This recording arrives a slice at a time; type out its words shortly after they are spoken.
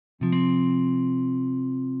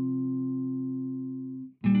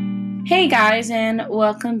Hey guys, and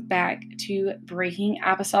welcome back to Breaking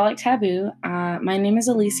Apostolic Taboo. My name is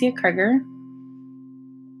Alicia Kruger.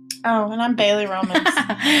 Oh, and I'm Bailey Romans.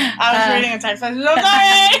 I was reading a text message.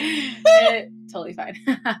 I'm sorry. Totally fine.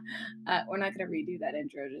 We're not going to redo that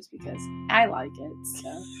intro just because I like it.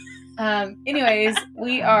 So, anyways,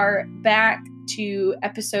 we are back to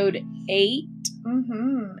episode 8.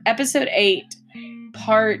 Mm-hmm. Episode 8,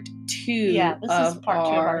 part 2. Yeah, this is part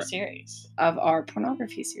 2 of our series. Of our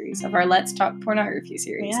pornography series, of our Let's Talk Pornography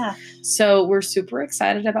series. Yeah. So we're super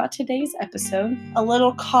excited about today's episode. A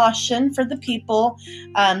little caution for the people.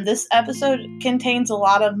 This episode contains a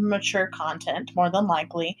lot of mature content, more than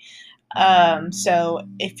likely. So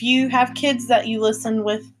if you have kids that you listen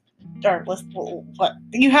with, or what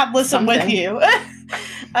you have listened with you,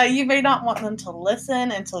 you may not want them to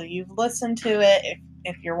listen until you've listened to it.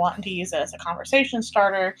 If you're wanting to use it as a conversation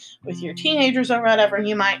starter with your teenagers or whatever,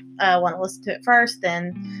 you might want to listen to it first,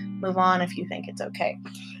 then move on if you think it's okay.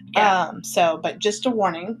 Yeah. But just a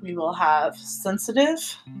warning, we will have sensitive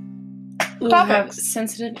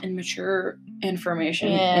sensitive and mature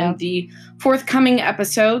information in the forthcoming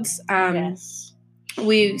episodes. Yes.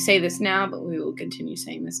 We say this now, but we will continue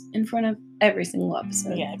saying this in front of every single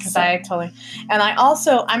episode. Yeah, because I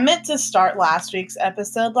meant to start last week's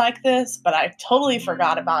episode like this, but I totally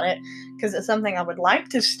forgot about it, because it's something I would like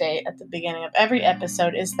to state at the beginning of every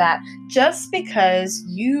episode, is that just because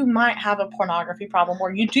you might have a pornography problem,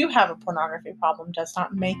 or you do have a pornography problem, does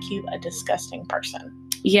not make you a disgusting person.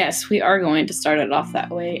 Yes, we are going to start it off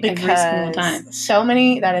that way every single time.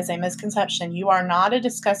 That is a misconception. You are not a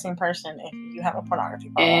disgusting person if you have a pornography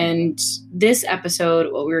problem. And this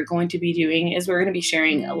episode, what we're going to be doing is we're going to be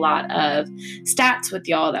sharing a lot of stats with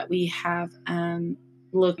y'all that we have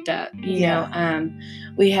looked up. We're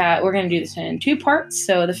going to do this in 2 parts.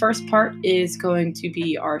 So the first part is going to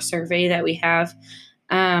be our survey that we have.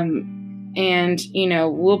 And,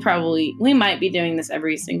 we might be doing this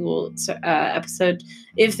every single episode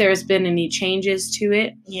if there's been any changes to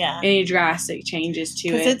it. Yeah. Any drastic changes to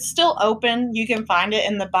it. Because it's still open. You can find it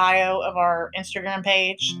in the bio of our Instagram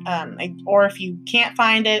page. Or if you can't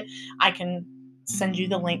find it, I can send you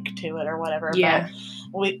the link to it or whatever. Yeah.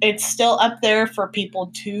 But it's still up there for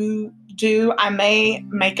people to do. I may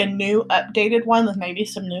make a new updated one with maybe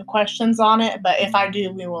some new questions on it, but if I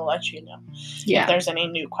do, we will let you know if there's any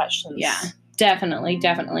new questions. Yeah, definitely.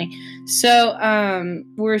 So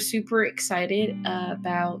we're super excited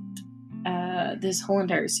about this whole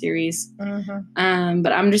entire series. Mm-hmm.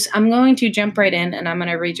 But I'm going to jump right in, and I'm going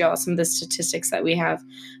to read y'all some of the statistics that we have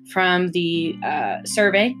from the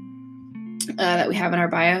survey that we have in our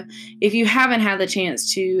bio. If you haven't had the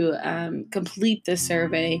chance to complete the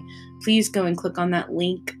survey, please go and click on that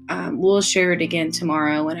link. We'll share it again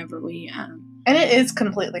tomorrow whenever we... And it is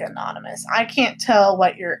completely anonymous. I can't tell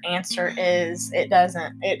what your answer is. It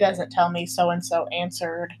doesn't tell me so-and-so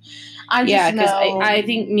answered. Because I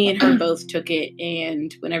think me and her both took it,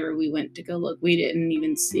 and whenever we went to go look, we didn't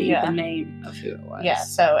even see the name of who it was. Yeah,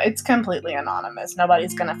 so it's completely anonymous.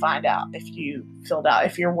 Nobody's going to find out if you filled out,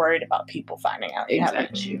 if you're worried about people finding out you have an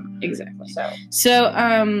issue. Exactly. So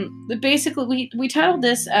basically, we titled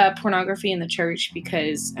this Pornography in the Church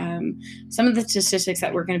because some of the statistics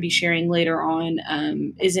that we're going to be sharing later on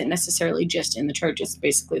isn't necessarily just in the church. It's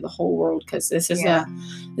basically the whole world, because this is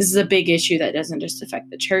a big issue that doesn't just affect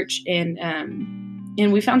the church. And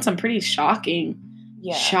we found some pretty shocking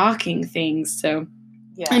things. So,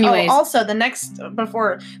 anyways. Also,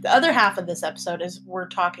 before the other half of this episode is we're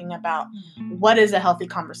talking about what is a healthy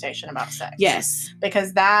conversation about sex. Yes.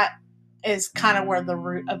 Because that is kind of where the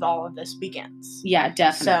root of all of this begins. Yeah,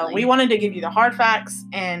 definitely. So we wanted to give you the hard facts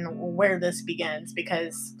and where this begins,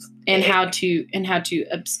 because how to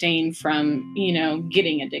abstain from,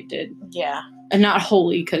 getting addicted. Yeah. And not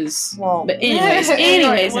wholly, because... Well... But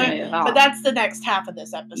anyways. But that's the next half of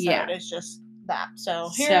this episode. Yeah. It's just that. So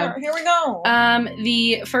here we go.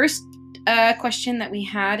 The first question that we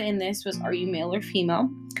had in this was, are you male or female?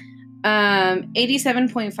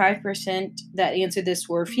 87.5% that answered this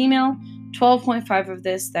were female. 12.5% of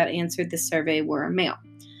this that answered this survey were male.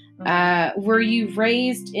 Were you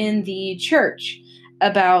raised in the church?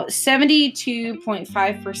 About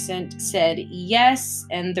 72.5% said yes,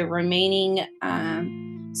 and the remaining,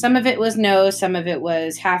 some of it was no, some of it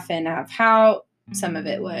was half in, half out, some of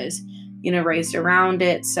it was, raised around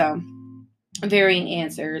it, so varying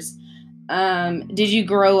answers. Did you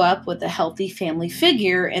grow up with a healthy family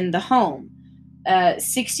figure in the home?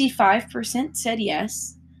 65% said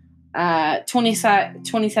yes,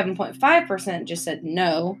 27.5% just said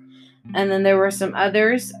no, and then there were some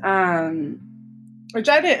others, Which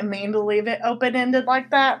I didn't mean to leave it open-ended like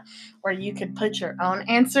that, where you could put your own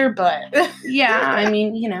answer, but yeah, I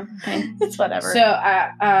mean, it's whatever. So,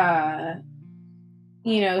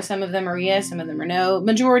 some of them are yes, some of them are no.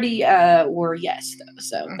 Majority were yes, though,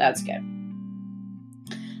 so that's good.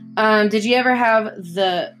 Did you ever have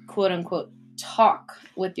the quote-unquote talk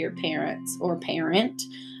with your parents or parent,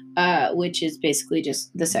 which is basically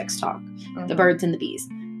just the sex talk, the birds and the bees?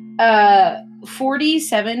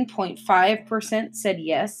 47.5% said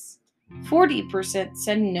yes, 40%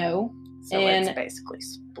 said no, so and it's basically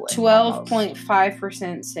split.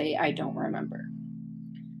 12.5% say I don't remember.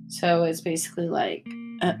 So it's basically like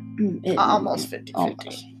almost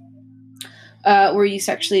 50-50. Were you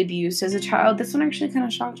sexually abused as a child? This one actually kind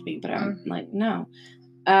of shocked me, but I'm like, no.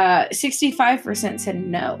 65% said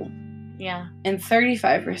no. Yeah. And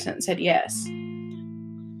 35% said yes.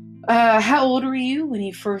 How old were you when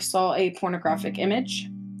you first saw a pornographic image?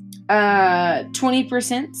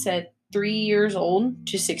 20% said 3 years old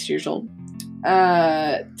to 6 years old.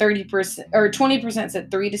 30% or 20%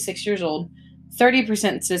 said 3 to 6 years old.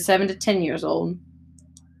 30% said 7 to 10 years old.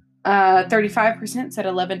 35% said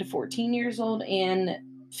 11 to 14 years old, and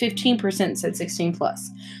 15% said 16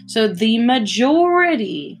 plus. So the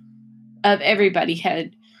majority of everybody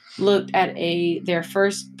had looked at their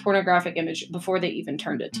first pornographic image before they even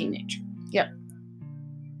turned a teenager. Yep.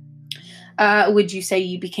 Would you say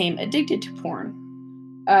you became addicted to porn?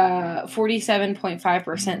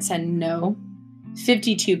 47.5% said no.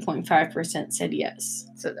 52.5% said yes.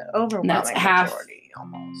 So the overwhelming majority,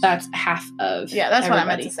 almost. That's half of Yeah, that's everybody.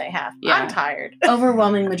 what I meant to say, half. Yeah. I'm tired.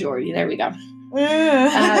 Overwhelming majority. There we go.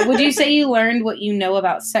 Would you say you learned what you know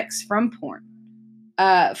about sex from porn?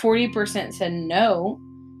 40% said no.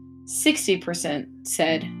 60%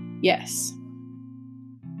 said yes.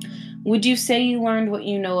 Would you say you learned what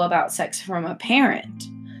you know about sex from a parent?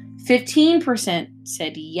 15%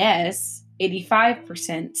 said yes.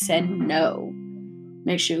 85% said no.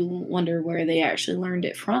 Makes you wonder where they actually learned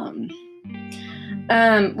it from.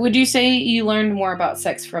 Would you say you learned more about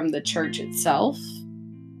sex from the church itself?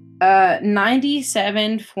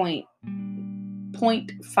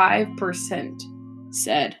 97.5%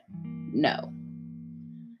 said no.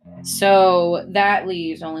 So that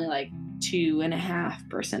leaves only like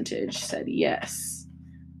 2.5% said yes,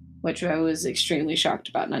 which I was extremely shocked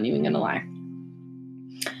about, not even gonna lie.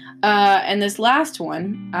 And this last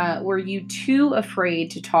one, were you too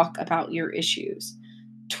afraid to talk about your issues?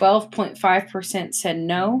 12.5% said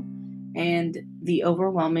no, and the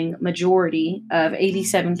overwhelming majority of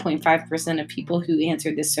 87.5% of people who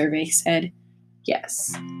answered this survey said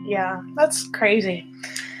yes. Yeah, that's crazy.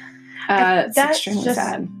 That's extremely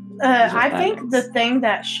sad. I think the thing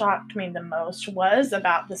that shocked me the most was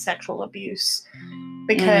about the sexual abuse,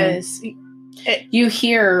 because you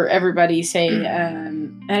hear everybody say,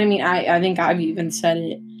 and I mean, I think I've even said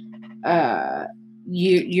it.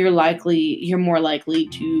 You're more likely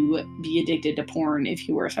to be addicted to porn if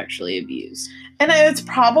you were sexually abused. And it's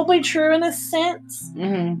probably true in a sense,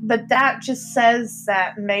 but that just says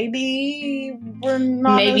that maybe we're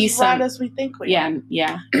not as right as we think we are.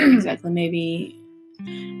 Yeah, exactly. Maybe.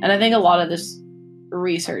 And I think a lot of this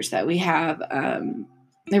research that we have,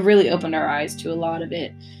 it really opened our eyes to a lot of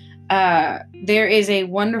it. There is a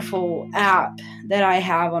wonderful app that I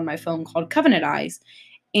have on my phone called Covenant Eyes,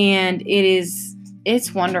 and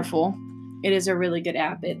it's wonderful. It is a really good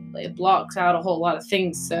app. It blocks out a whole lot of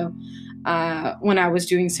things. So when I was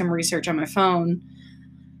doing some research on my phone,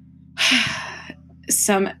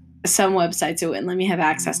 some websites it wouldn't let me have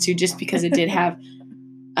access to, just because it did have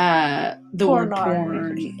the word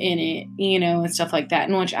porn in it, and stuff like that,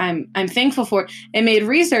 and which I'm thankful for. It made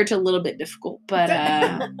research a little bit difficult, but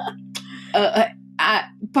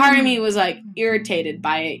part of me was like irritated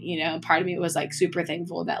by it, part of me was like super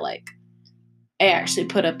thankful that like I actually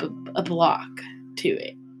put up a block to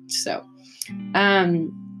it. So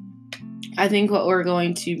I think what we're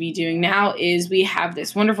going to be doing now is we have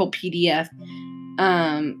this wonderful PDF,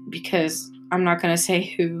 because I'm not going to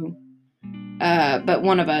say who, but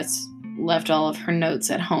one of us left all of her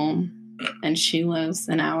notes at home, and she lives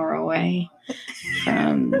an hour away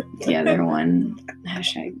from the other one.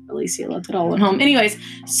 Hashtag Alicia left it all at home. Anyways,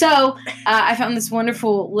 so I found this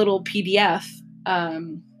wonderful little PDF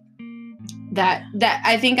that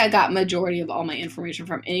I think I got majority of all my information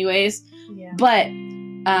from anyways. Yeah. But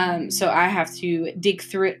so I have to dig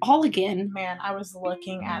through it all again. Man, I was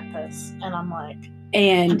looking at this and I'm like,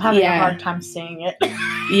 and I'm having a hard time seeing it.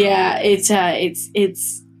 Yeah, it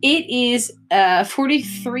is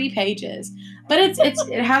 43 pages, but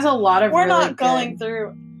it has a lot of. We're really not going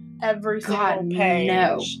through every single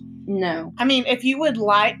page. No. I mean, if you would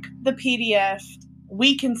like the PDF,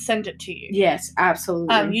 we can send it to you. Yes,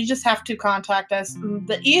 absolutely. You just have to contact us.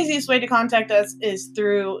 The easiest way to contact us is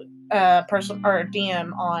through personal or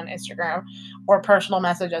DM on Instagram, or personal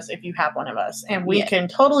message us if you have one of us, and we can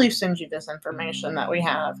totally send you this information that we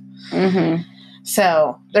have. Mm-hmm.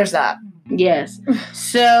 So there's that. Yes.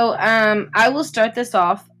 So I will start this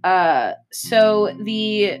off. So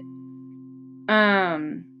the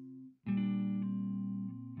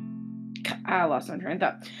I lost my train of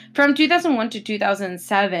thought. From 2001 to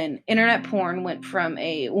 2007, internet porn went from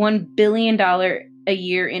a $1 billion a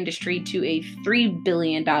year industry to a $3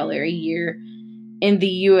 billion a year in the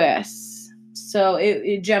U.S. So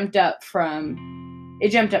it jumped up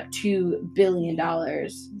 $2 billion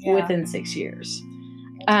within 6 years.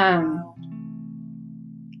 And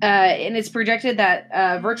it's projected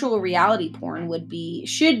that virtual reality porn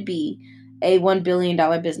should be a $1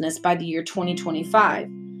 billion business by the year 2025.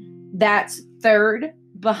 That's third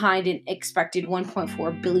behind an expected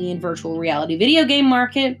 1.4 billion virtual reality video game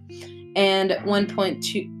market and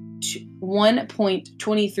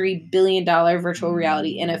 $1.23 billion virtual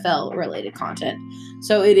reality NFL related content.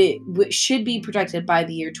 So it should be projected by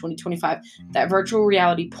the year 2025 that virtual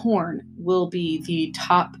reality porn will be the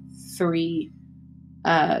top 3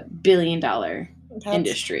 $billion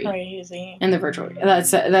industry. Crazy. In the virtual.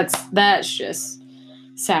 That's just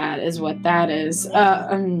sad, is what that is.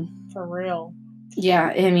 For real.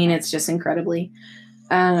 Yeah, I mean, it's just incredibly.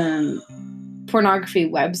 Pornography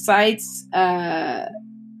websites.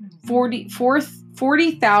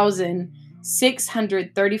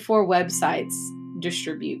 40,634 websites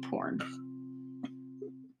distribute porn.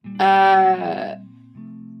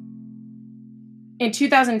 In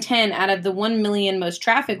 2010, out of the 1 million most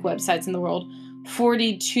trafficked websites in the world,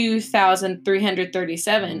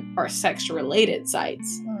 42,337 are sex-related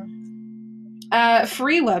sites.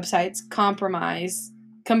 Free websites comprise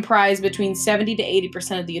between 70 to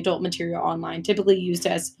 80% of the adult material online, typically used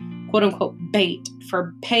as quote-unquote bait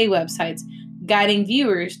for pay websites, guiding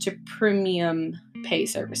viewers to premium pay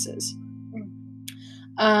services.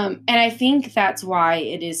 And I think that's why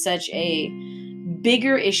it is such a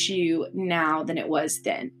bigger issue now than it was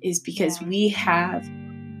then, is because we have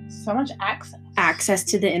so much access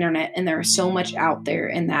to the internet, and there's so much out there,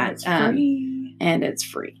 and that it's free. And it's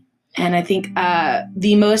free. And I think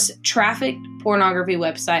the most trafficked pornography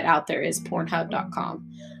website out there is Pornhub.com.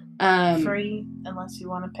 Free, unless you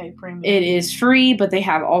want to pay premium. It is free, but they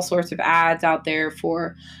have all sorts of ads out there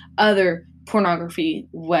for other pornography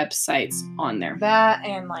websites on there. That,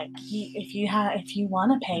 and like if you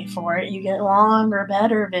want to pay for it, you get longer,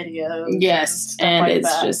 better videos. Yes, and like it's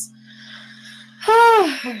that. Just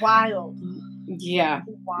wild. Yeah.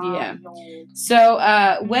 Wild. Yeah. So,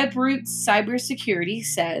 WebRoots Cybersecurity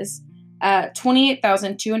says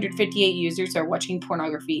 28,258 users are watching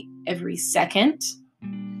pornography every second.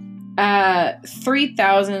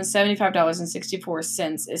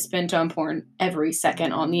 $3,075.64 is spent on porn every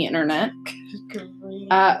second on the internet.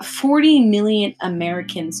 40 million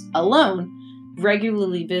Americans alone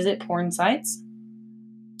regularly visit porn sites.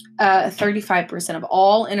 35% of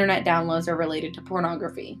all internet downloads are related to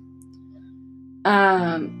pornography.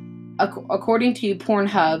 According to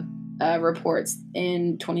Pornhub reports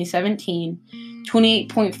in 2017,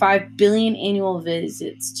 28.5 billion annual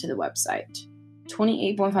visits to the website.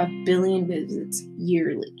 28.5 billion visits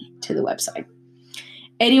yearly to the website.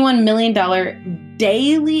 $81 million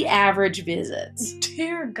daily average visits.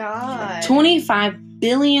 Dear God. 25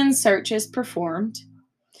 billion searches performed.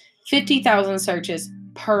 50,000 searches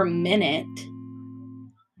per minute.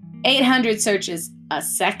 800 searches a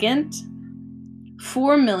second.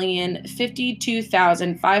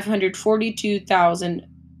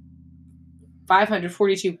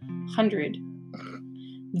 4,052,542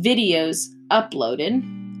 videos uploaded.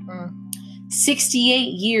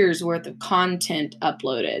 68 years worth of content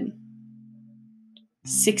uploaded.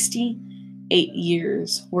 68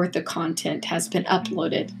 years worth of content has been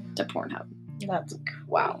uploaded to Pornhub. That's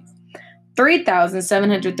wow.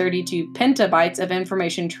 3,732 petabytes of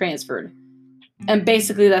information transferred. And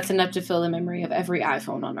basically that's enough to fill the memory of every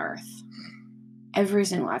iPhone on Earth. Every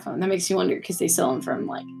single iPhone. That makes you wonder, because they sell them from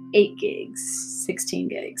like 8 gigs, 16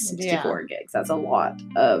 gigs, 64 gigs. That's a lot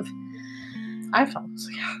of iPhones.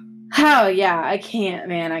 Yeah. Oh, yeah. I can't,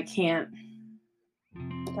 man. I can't.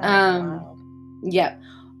 Yep.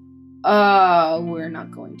 We're not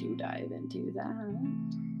going to dive into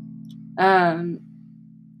that.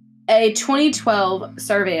 A 2012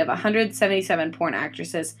 survey of 177 porn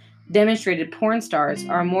actresses demonstrated porn stars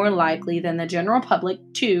are more likely than the general public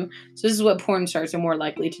to, so this is what porn stars are more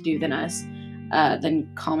likely to do than us, than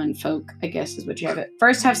common folk, I guess is what you have it.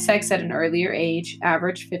 First, have sex at an earlier age,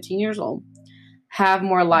 average 15 years old. have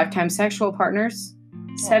more lifetime sexual partners,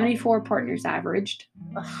 74 partners averaged,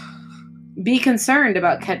 be concerned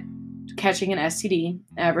about catching an STD,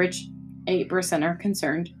 average 8% are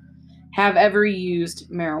concerned, have ever used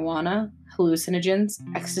marijuana, hallucinogens,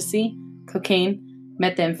 ecstasy, cocaine,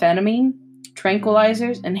 methamphetamine,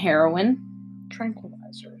 tranquilizers, and heroin.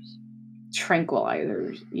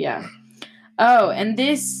 Tranquilizers, yeah. Oh, and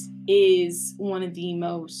this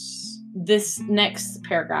next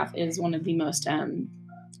paragraph is one of the most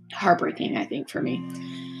heartbreaking, I think, for me.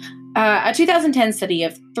 A 2010 study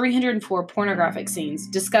of 304 pornographic scenes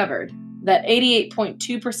discovered that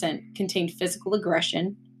 88.2% contained physical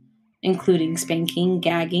aggression, including spanking,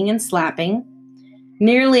 gagging, and slapping.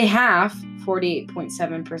 Nearly half,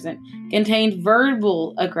 48.7%, contained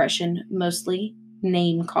verbal aggression, mostly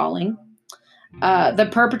name-calling. The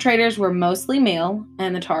perpetrators were mostly male,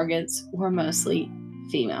 and the targets were mostly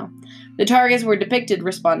female. The targets were depicted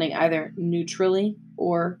responding either neutrally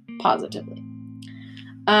or positively.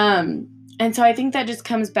 And so I think that just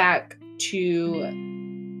comes back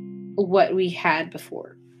to what we had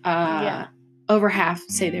before. Over half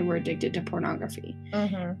say they were addicted to pornography.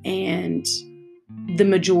 Mm-hmm. And the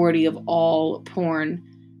majority of all porn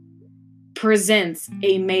presents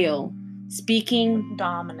a male speaking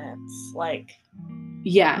dominance,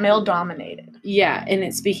 male dominated. Yeah, and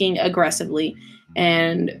it's speaking aggressively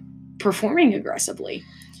and performing aggressively.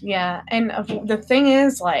 Yeah, and the thing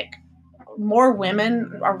is, more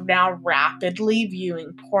women are now rapidly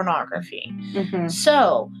viewing pornography. Mm-hmm.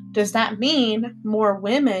 So, does that mean more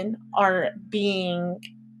women are being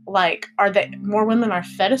more women are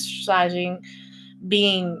fetishizing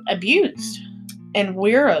being abused? And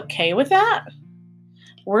we're okay with that?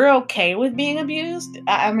 We're okay with being abused?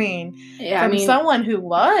 I mean, someone who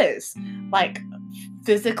was,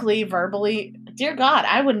 physically, verbally, dear God,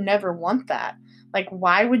 I would never want that.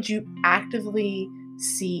 Why would you actively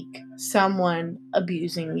seek someone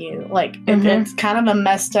abusing you? Mm-hmm. It's kind of a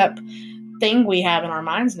messed up thing we have in our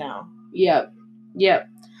minds now. Yep.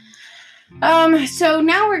 So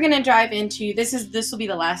now we're going to dive into, this will be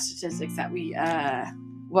the last statistics that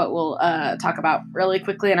we'll talk about really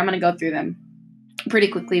quickly, and I'm going to go through them pretty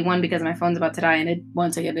quickly. One, because my phone's about to die, and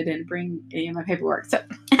once again, I didn't bring any of my paperwork. So,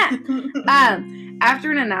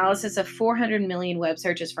 after an analysis of 400 million web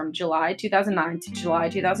searches from July 2009 to July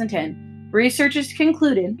 2010, researchers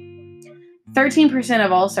concluded 13%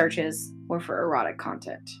 of all searches were for erotic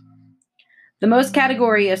content. The most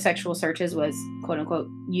category of sexual searches was, quote-unquote,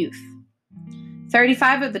 youth.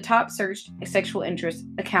 35 of the top searched sexual interests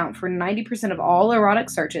account for 90% of all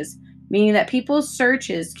erotic searches, meaning that people's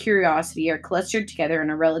searches' curiosity are clustered together in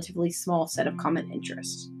a relatively small set of common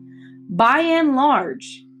interests. By and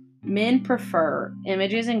large, men prefer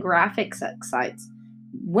images and graphic sex sites.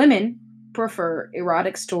 Women prefer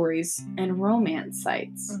erotic stories and romance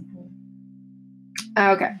sites. Mm-hmm.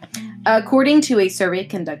 Okay. According to a survey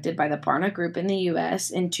conducted by the Barna Group in the U.S.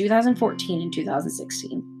 in 2014 and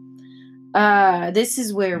 2016, this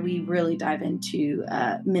is where we really dive into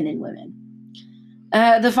men and women.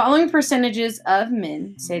 The following percentages of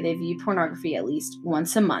men say they view pornography at least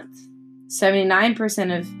once a month.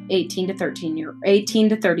 79% of 18 to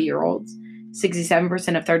 30-year-olds,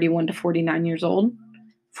 67% of 31 to 49 years old,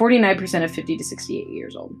 49% of 50 to 68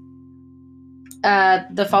 years old.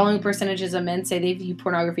 The following percentages of men say they view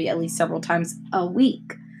pornography at least several times a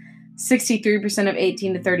week. 63% of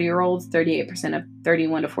 18 to 30-year-olds, 38% of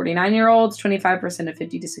 31 to 49-year-olds, 25% of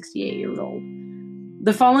 50 to 68-year-olds.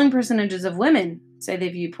 The following percentages of women say they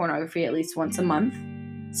view pornography at least once a month.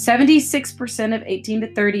 76% of 18 to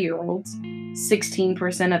 30-year-olds,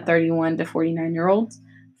 16% of 31 to 49-year-olds,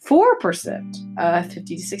 4% of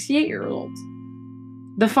 50 to 68-year-olds.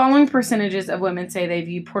 The following percentages of women say they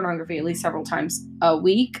view pornography at least several times a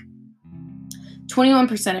week.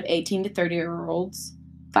 21% of 18 to 30-year-olds,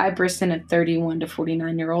 5% of 31 to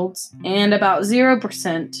 49-year-olds, and about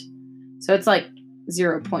 0%, so it's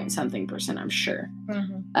 0 point something percent, I'm sure,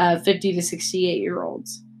 50 to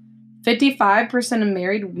 68-year-olds. 55% of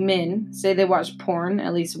married men say they watch porn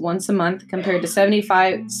at least once a month, compared to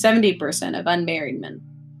 70% of unmarried men.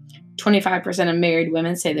 25% of married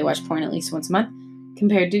women say they watch porn at least once a month,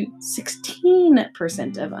 compared to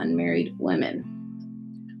 16% of unmarried women.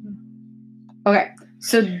 Okay,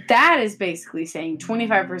 so that is basically saying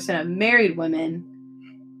 25% of married women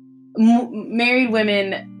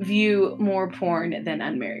view more porn than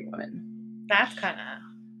unmarried women. That's kind of...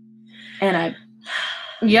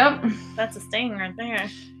 Yep. That's a sting right there.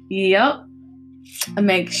 Yep. It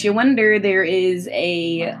makes you wonder. There is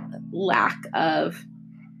a lack of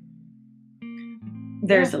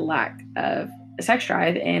sex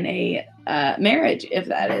drive and a marriage if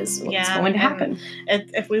that is what's going to happen.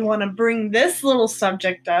 If we want to bring this little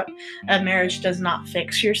subject up, marriage does not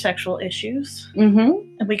fix your sexual issues.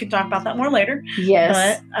 Mm-hmm. And we can talk about that more later.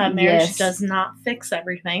 Yes. But marriage does not fix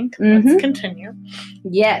everything. Mm-hmm. Let's continue.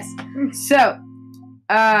 Yes. So,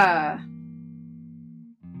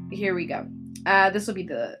 here we go. This will be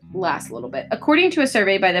the last little bit. According to a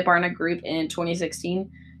survey by the Barna Group in 2016,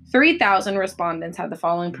 3,000 respondents had the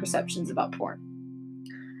following perceptions about porn.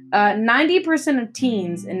 90% of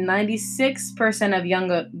teens and 96% of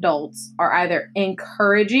young adults are either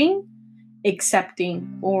encouraging,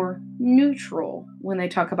 accepting, or neutral when they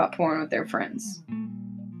talk about porn with their friends.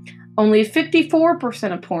 Only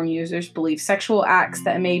 54% of porn users believe sexual acts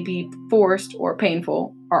that may be forced or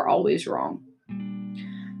painful are always wrong.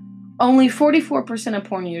 Only 44% of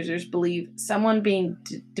porn users believe someone being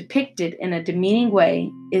depicted in a demeaning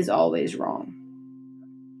way is always wrong.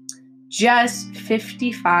 Just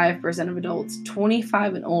 55% of adults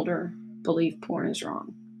 25 and older believe porn is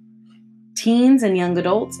wrong. Teens and young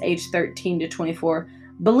adults aged 13 to 24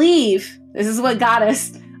 believe, this is what got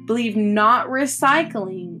us, believe not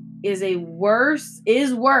recycling is worse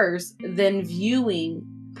than viewing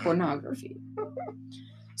pornography.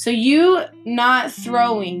 So you not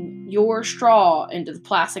throwing your straw into the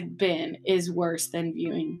plastic bin is worse than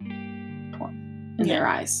viewing porn in their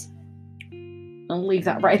eyes. I'll leave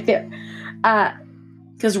that right there.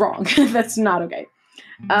 Because wrong. That's not okay.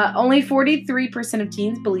 Only 43% of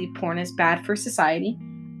teens believe porn is bad for society.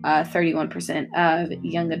 31% of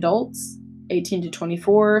young adults, 18 to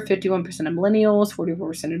 24, 51% of millennials,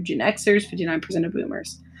 44% of Gen Xers, 59% of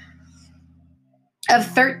boomers. Of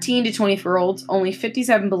 13 to 24-year-olds, only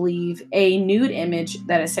 57 believe a nude image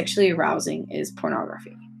that is sexually arousing is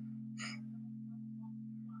pornography.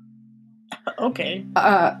 Okay.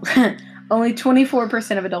 Only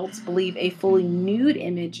 24% of adults believe a fully nude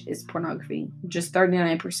image is pornography. Just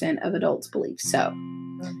 39% of adults believe so.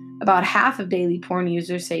 About half of daily porn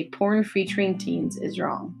users say porn featuring teens is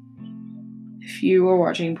wrong. If you are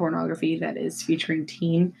watching pornography that is featuring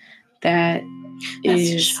teen, that's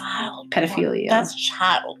child pedophilia. That's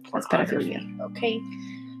child pornography. That's pedophilia. Okay.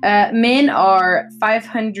 Men are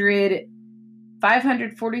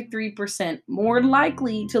 543% more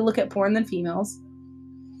likely to look at porn than females.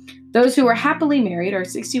 Those who are happily married are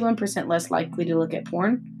 61% less likely to look at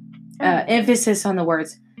porn. Emphasis on the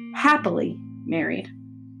words happily married.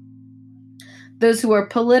 Those who are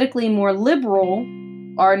politically more liberal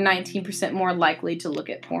are 19% more likely to look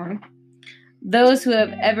at porn. Those who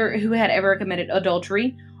had ever committed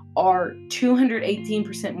adultery are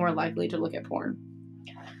 218% more likely to look at porn.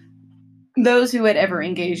 Those who had ever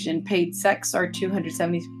engaged in paid sex are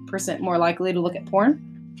 270% more likely to look at porn.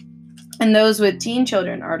 And those with teen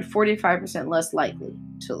children are 45% less likely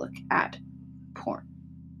to look at porn.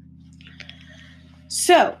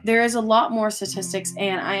 So, there is a lot more statistics,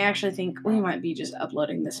 and I actually think we might be just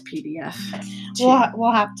uploading this PDF.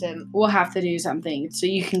 We'll have to do something so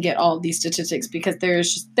you can get all of these statistics, because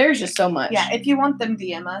there's just so much. Yeah, if you want them,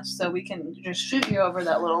 DM us so we can just shoot you over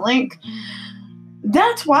that little link.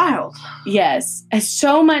 That's wild. Yes, it's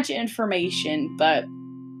so much information, but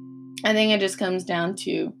I think it just comes down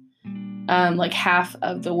to like half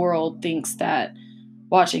of the world thinks that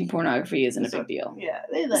watching pornography isn't a big deal. Yeah,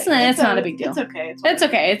 it's not a big deal. It's okay. It's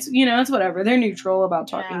okay. It's it's whatever. They're neutral about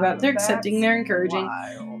talking about it. They're accepting. They're encouraging.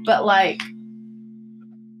 Wild. But like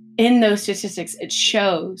in those statistics, it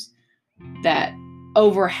shows that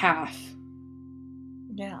over half,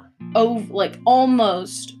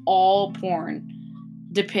 almost all porn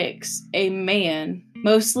depicts a man,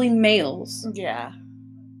 mostly males,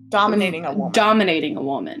 dominating a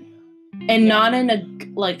woman, and not in a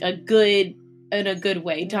good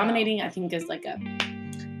way. Dominating, I think, is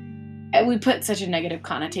we put such a negative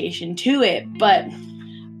connotation to it, but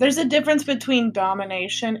there's a difference between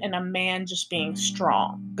domination and a man just being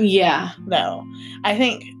strong. Yeah. Though, I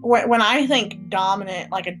think when I think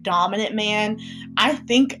dominant, like a dominant man, I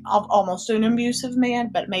think of almost an abusive man,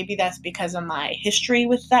 but maybe that's because of my history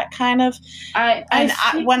with that kind of.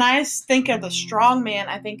 When I think of the strong man,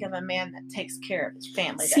 I think of a man that takes care of his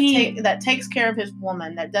family, that takes care of his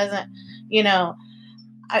woman, that doesn't,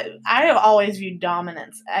 I have always viewed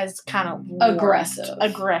dominance as kind of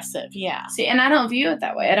aggressive, yeah. See, and I don't view it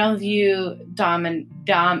that way. I don't view a dominant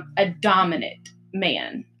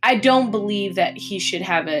man. I don't believe that he should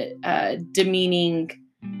have a demeaning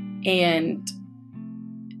and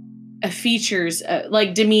features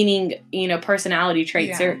like demeaning, personality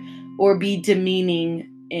traits or be demeaning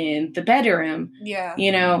in the bedroom. Yeah.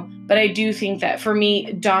 But I do think that for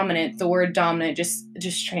me, dominant, the word dominant just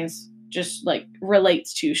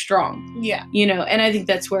relates to strong. Yeah. And I think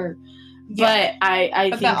that's where But I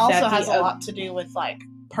but think that also that has a lot to do with like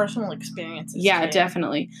personal experiences. Yeah, too.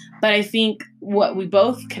 definitely. But I think what we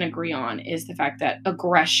both can agree on is the fact that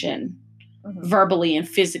aggression, verbally and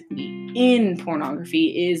physically, in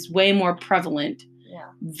pornography is way more prevalent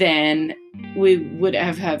than we would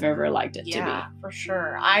have ever liked it to be. Yeah, for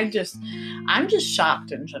sure. I'm just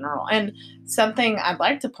shocked in general. And something I'd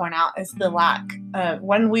like to point out is the lack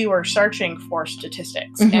when we were searching for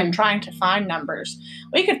statistics and trying to find numbers,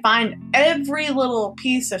 we could find every little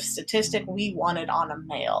piece of statistic we wanted on a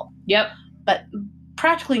male. Yep. But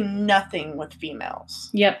practically nothing with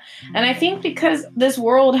females. Yep. And I think because this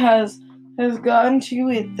world has gotten to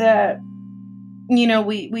it that, you know,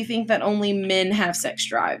 we think that only men have sex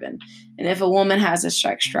drive, and if a woman has a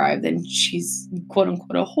sex drive, then she's quote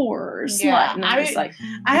unquote a whore or slut. And I'm just like,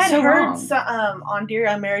 I had heard on Dear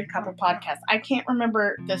Unmarried Couple podcast. I can't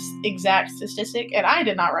remember this exact statistic, and I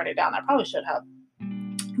did not write it down. I probably should have.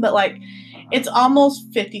 But like, it's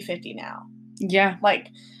almost 50-50 now. Yeah. Like,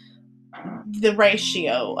 the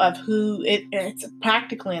ratio of who it's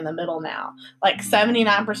practically in the middle now. Like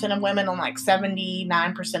 79% of women and like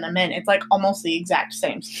 79% of men. It's like almost the exact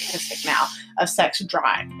same statistic now of sex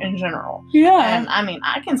drive in general. Yeah. And I mean,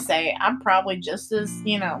 I can say I'm probably just as,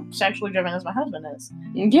 sexually driven as my husband is.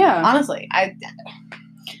 Yeah. Honestly, I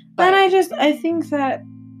think that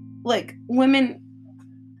like women,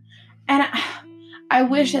 and I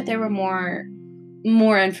wish that there were more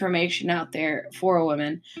information out there for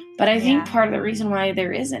women, but I think part of the reason why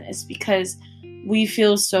there isn't is because we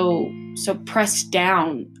feel so pressed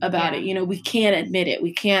down about it. We can't admit it.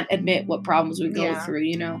 We can't admit what problems we go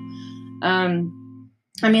through.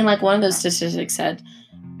 I mean, like one of those statistics said,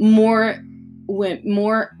 more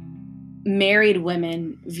married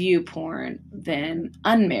women view porn than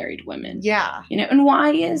unmarried women. Yeah. And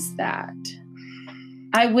why is that?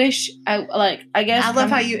 I love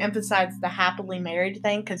how you emphasize the happily married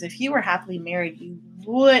thing, because if you were happily married, you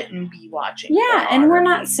wouldn't be watching. Yeah, and we're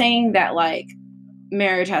not saying that like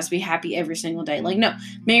marriage has to be happy every single day. Like, no,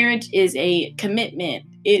 marriage is a commitment.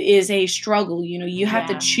 It is a struggle. You have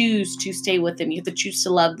to choose to stay with them. You have to choose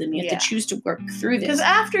to love them. You have to choose to work through this. Because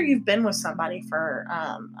after you've been with somebody for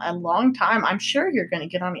a long time, I'm sure you're going to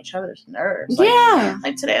get on each other's nerves.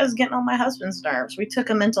 Like today I was getting on my husband's nerves. We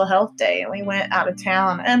took a mental health day and we went out of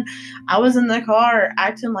town, and I was in the car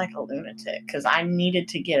acting like a lunatic because I needed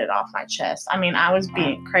to get it off my chest. I mean, I was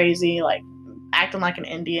being crazy, like acting like an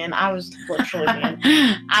Indian. I was literally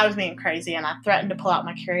being crazy, and I threatened to pull out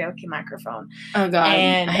my karaoke microphone. Oh God,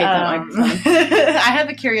 and, I hate that microphone. I have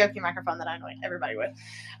the karaoke microphone that I annoy everybody with.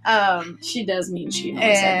 She does mean she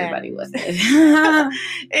annoys everybody with it.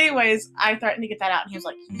 Anyways, I threatened to get that out, and he was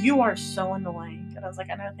like, "You are so annoying," and I was like,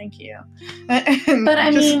 "I know, thank you." But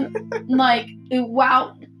I mean, like,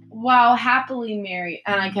 while happily married,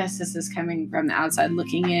 and I guess this is coming from the outside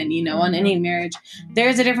looking in, on any marriage,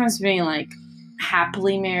 there's a difference between like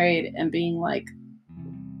happily married and being like,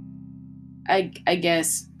 I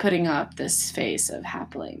guess, putting up this face of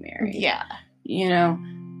happily married. Yeah.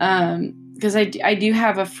 Because I do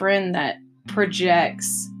have a friend that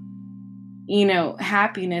projects,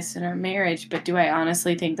 happiness in her marriage, but do I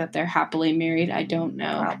honestly think that they're happily married? I don't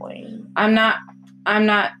know. Probably. I'm not,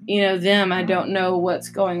 them. I don't know what's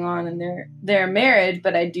going on in their marriage,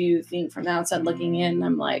 but I do think from the outside looking in,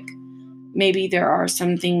 I'm like, maybe there are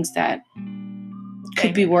some things that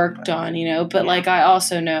could be worked on, but like, I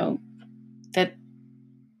also know that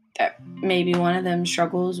maybe one of them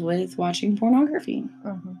struggles with watching pornography.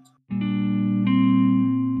 Mm-hmm.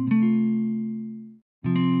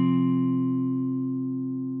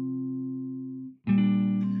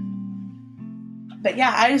 But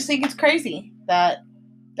yeah, I just think it's crazy that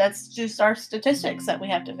that's just our statistics that we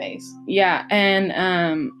have to face. Yeah, and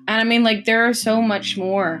I mean, like, there are so much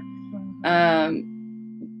more,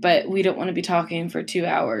 but we don't want to be talking for 2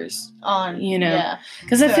 hours on,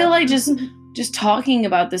 because I feel like just talking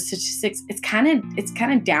about the statistics, it's kind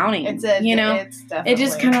of downing. It's definitely, it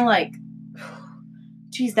just kind of like,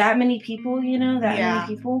 geez, that many people, many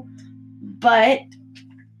people, but.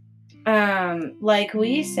 Like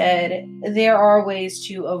we said, there are ways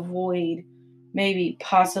to avoid maybe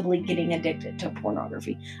possibly getting addicted to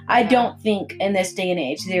pornography. I don't think in this day and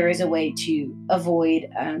age there is a way to avoid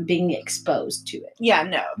being exposed to it. Yeah,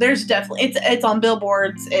 no, there's definitely, it's on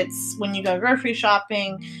billboards. It's when you go grocery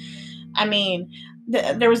shopping. I mean,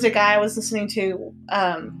 there was a guy I was listening to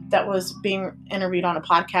that was being interviewed on a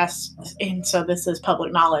podcast, and so this is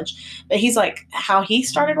public knowledge, but he's like, how he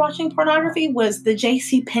started watching pornography was the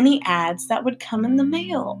JCPenney ads that would come in the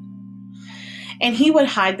mail. And he would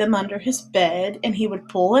hide them under his bed, and he would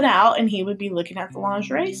pull it out, and he would be looking at the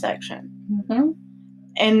lingerie section. Mm-hmm.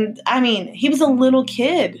 And I mean, he was a little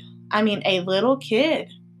kid. A little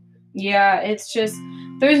kid. Yeah, it's just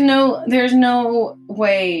there's no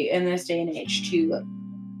way in this day and age to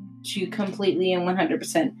completely and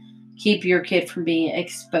 100% keep your kid from being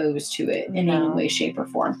exposed to it in any way, shape, or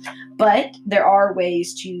form. But there are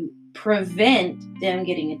ways to prevent them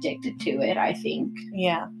getting addicted to it, I think.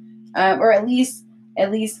 Yeah. Or at least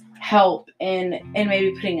help in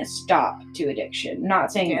maybe putting a stop to addiction.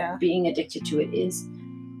 Not saying that being addicted to it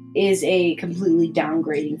is a completely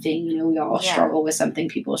downgrading thing. We all struggle with something.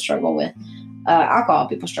 People struggle with alcohol.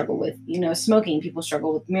 People struggle with, smoking. People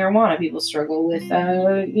struggle with marijuana. People struggle with,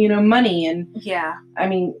 money. And I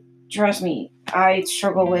mean, trust me, I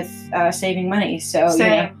struggle with saving money. So,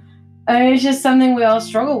 it's just something we all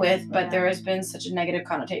struggle with, but there has been such a negative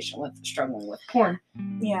connotation with struggling with porn.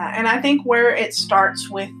 Yeah, and I think where it starts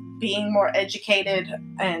with being more educated,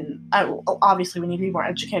 and obviously we need to be more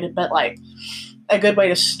educated, but like a good way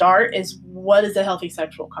to start is, what is a healthy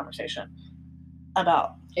sexual conversation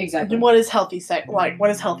about? Exactly. What is healthy sex? Like, what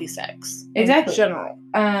is healthy sex? Exactly. In general.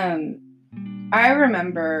 I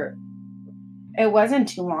remember it wasn't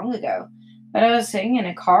too long ago, but I was sitting in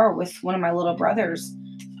a car with one of my little brothers,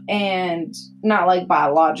 and not like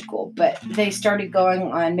biological, but they started going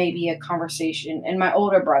on maybe a conversation, and my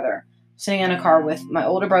older brother, sitting in a car with my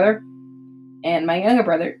older brother and my younger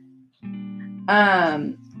brother,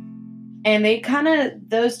 and they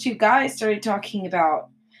those two guys started talking about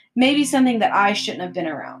maybe something that I shouldn't have been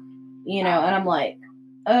around, and I'm like,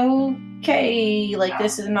 okay, like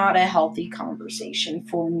this is not a healthy conversation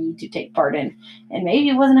for me to take part in, and maybe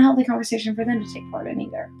it wasn't a healthy conversation for them to take part in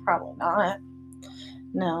either. Probably not.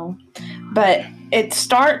 No, but it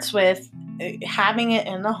starts with having it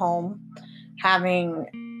in the home, having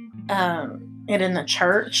it in the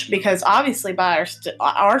church, because obviously by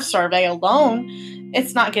our survey alone,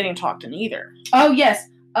 it's not getting talked in either. Oh, yes.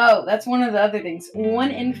 Oh, that's one of the other things.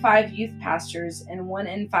 1 in 5 youth pastors and 1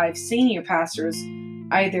 in 5 senior pastors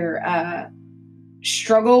either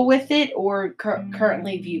struggle with it or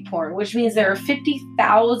currently view porn, which means there are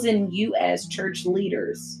 50,000 U.S. church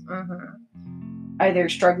leaders either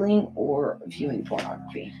struggling or viewing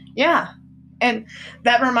pornography. Yeah. And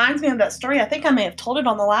that reminds me of that story. I think I may have told it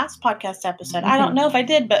on the last podcast episode. I don't know if I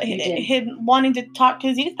did, but he wanting to talk to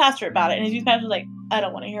his youth pastor about it. And his youth pastor was like, I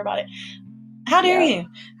don't want to hear about it. How dare you?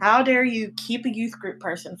 How dare you keep a youth group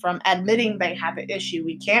person from admitting they have an issue?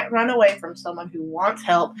 We can't run away from someone who wants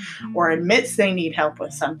help or admits they need help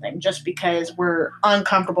with something just because we're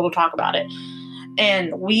uncomfortable to talk about it.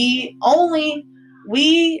 And we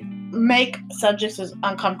make subjects as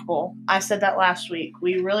uncomfortable. I said that last week.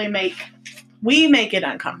 We make it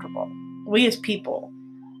uncomfortable. We as people.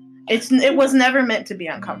 It was never meant to be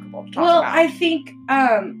uncomfortable to talk about. I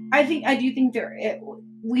do think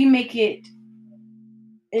we make it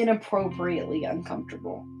inappropriately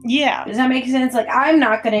uncomfortable. Yeah. Does that make sense? Like, I'm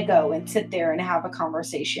not going to go and sit there and have a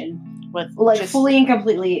conversation with fully and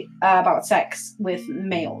completely about sex with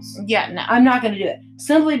males. Yeah, no. I'm not going to do it.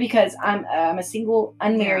 Simply because I'm a single,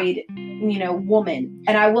 unmarried, woman,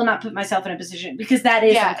 and I will not put myself in a position, because that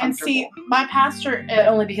is uncomfortable. And see, my pastor... but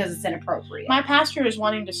only because it's inappropriate. My pastor is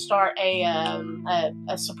wanting to start a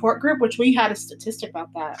support group, which we had a statistic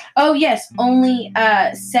about that. Oh, yes. Only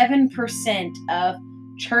 7% of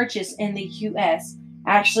churches in the U.S.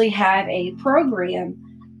 actually have a program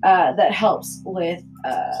that helps with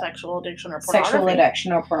sexual addiction or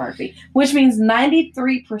pornography, which means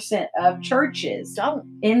 93% of churches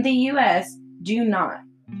in the U.S. do not.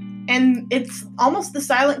 And it's almost the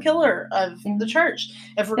silent killer of the church,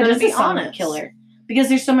 if we're going to be honest. Killer, because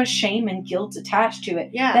there's so much shame and guilt attached to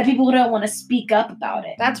it that people don't want to speak up about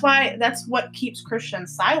it. That's what keeps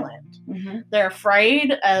Christians silent. Mm-hmm. They're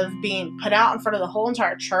afraid of being put out in front of the whole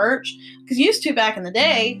entire church. Because used to, back in the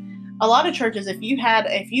day, a lot of churches, if you had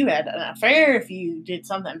an affair, if you did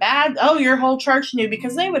something bad, your whole church knew,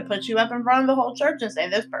 because they would put you up in front of the whole church and say,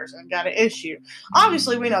 this person got an issue.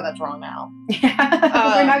 Obviously, we know that's wrong now.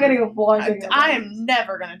 We're not going to go full on. I am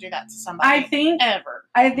never going to do that to somebody. I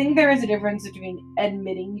think there is a difference between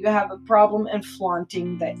admitting you have a problem and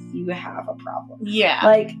flaunting that you have a problem. Yeah.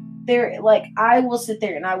 I will sit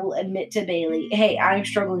there and I will admit to Bailey, hey, I'm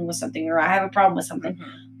struggling with something, or I have a problem with something.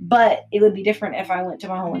 Mm-hmm. But it would be different if I went to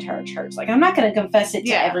my whole entire church. Like, I'm not going to confess it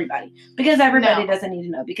to everybody, because everybody doesn't need to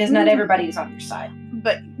know, because not everybody is on your side.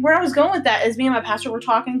 but where I was going with that is me and my pastor were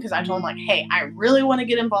talking, because I told him, like, hey, I really want to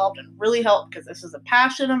get involved and really help, because this is a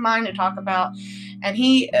passion of mine to talk about. And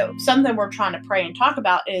something we're trying to pray and talk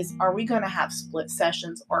about is, are we going to have split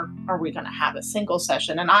sessions, or are we going to have a single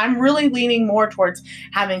session? And I'm really leaning more towards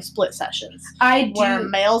having split sessions. Where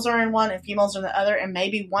males are in one and females are in the other, and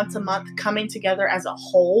maybe once a month coming together as a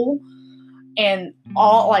whole and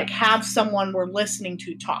all, like, have someone we're listening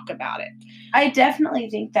to talk about it. I definitely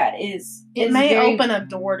think that it may open a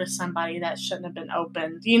door to somebody that shouldn't have been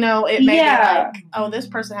opened. You know, it may be like, oh, this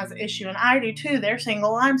person has an issue and I do too. They're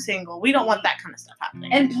single, I'm single. We don't want that kind of stuff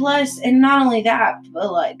happening. And plus, and not only that,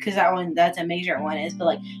 but like, because that's a major one but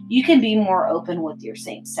like, you can be more open with your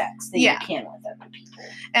same sex than you can with other people.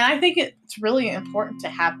 And I think it's really important to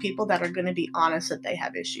have people that are going to be honest that they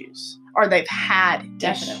have issues, or they've had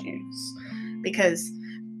issues, because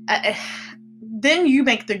then you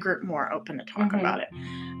make the group more open to talk about it.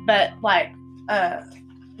 But like,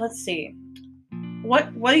 let's see,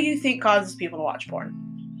 what do you think causes people to watch porn?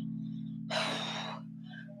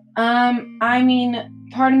 I mean,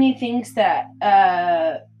 part of me thinks that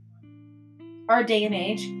our day and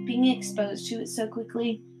age, being exposed to it so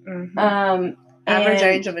quickly. Average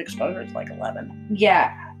age of exposure is like 11.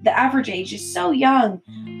 Yeah, the average age is so young.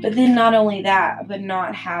 But then not only that, but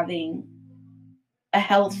not having a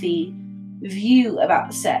healthy view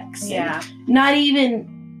about sex. Yeah. Not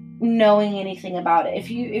even knowing anything about it.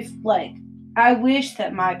 I wish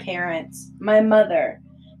that my mother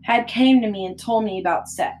had came to me and told me about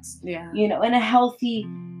sex. Yeah. You know, in a healthy,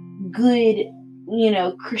 good, you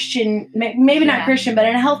know, Christian, maybe not Christian, but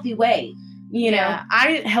in a healthy way. You know,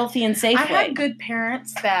 healthy and safe way. I had good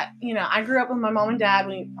parents that, you know, I grew up with my mom and dad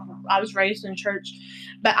I was raised in church,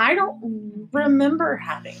 but I don't remember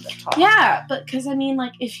having the talk. Yeah, but because, I mean,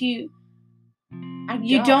 like, if you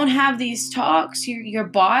don't have these talks, your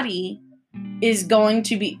body is going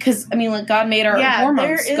to be, because, I mean, like, God made our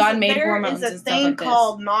hormones. God made hormones. There is a thing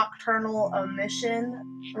called nocturnal emission,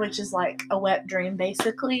 which is like a wet dream,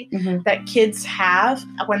 basically, that kids have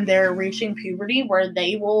when they're reaching puberty, where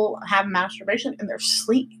they will have masturbation in their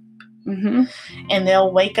sleep. And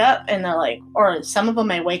they'll wake up and they're like, or some of them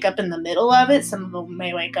may wake up in the middle of it, some of them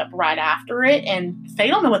may wake up right after it, and they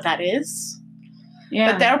don't know what that is.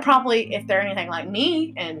 Yeah. But they're probably, if they're anything like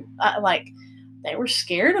me, and they were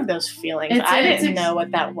scared of those feelings. I didn't know what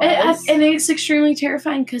that was. And it's extremely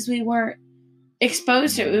terrifying because we weren't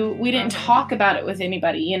exposed to it. We didn't talk about it with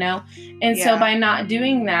anybody, you know? And so by not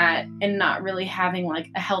doing that and not really having like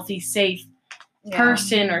a healthy, safe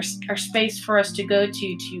person or space for us to go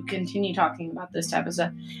to continue talking about this type of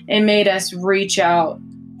stuff, it made us reach out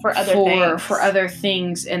for other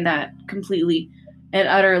things, and that completely and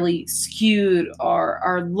utterly skewed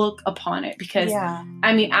our look upon it. Because,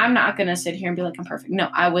 I mean, I'm not going to sit here and be like, I'm perfect. No,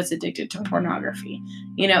 I was addicted to pornography,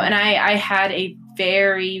 you know, and I had a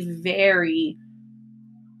very, very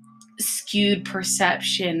skewed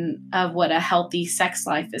perception of what a healthy sex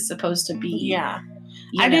life is supposed to be. Yeah.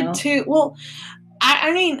 I did too. Well,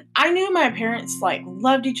 I mean, I knew my parents, like,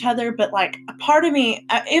 loved each other, but, like, a part of me,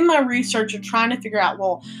 in my research of trying to figure out,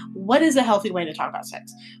 well, what is a healthy way to talk about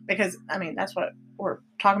sex? Because, I mean, that's what we're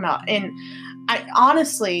talking about. And I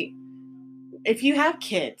honestly, if you have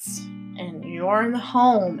kids and you're in the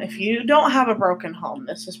home, if you don't have a broken home,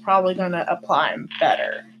 this is probably going to apply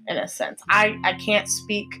better in a sense. I can't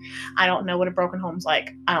speak. I don't know what a broken home's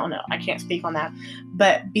like. I don't know. I can't speak on that.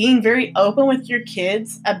 But being very open with your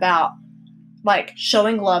kids about, like,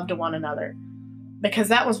 showing love to one another. Because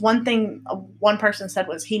that was one thing one person said,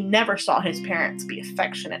 was he never saw his parents be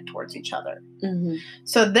affectionate towards each other.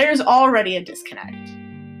 So there's already a disconnect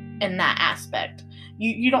in that aspect.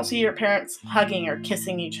 You don't see your parents hugging or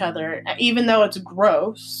kissing each other, even though it's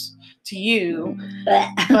gross to you.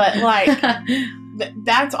 But, like,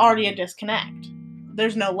 that's already a disconnect.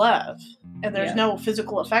 There's no love, and there's no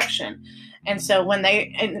physical affection. And so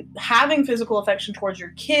having physical affection towards your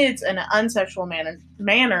kids in an unsexual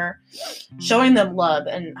manner, showing them love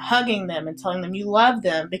and hugging them and telling them you love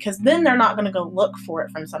them, because then they're not going to go look for it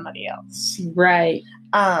from somebody else. Right.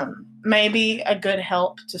 Maybe a good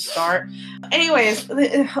help to start. Anyways,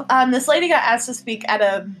 this lady got asked to speak at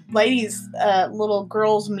a ladies' little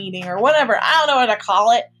girls meeting or whatever. I don't know what to call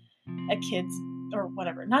it. A kids or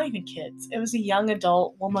whatever. Not even kids. It was a young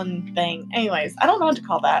adult woman thing. Anyways, I don't know what to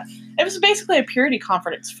call that. It was basically a purity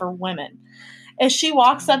conference for women. And she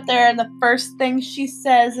walks up there and the first thing she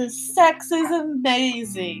says is, sex is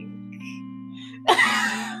amazing.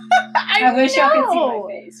 I wish y'all could see my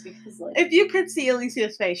face. Because, like, if you could see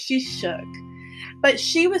Alicia's face, she shook. But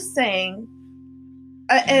she was saying,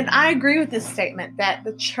 and I agree with this statement, that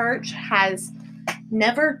the church has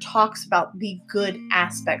never talks about the good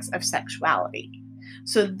aspects of sexuality.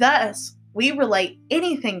 So thus, we relate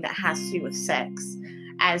anything that has to do with sex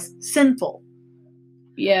as sinful.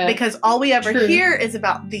 Yeah. Because all we ever True. hear is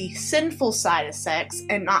about the sinful side of sex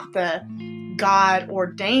and not the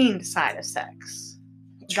God-ordained side of sex.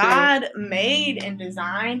 True. God made and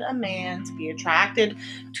designed a man to be attracted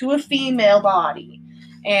to a female body.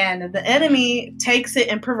 And the enemy takes it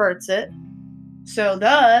and perverts it. So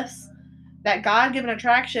thus, that God-given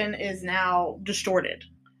attraction is now distorted.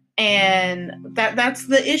 And that's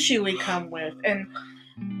the issue we come with. And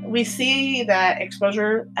we see that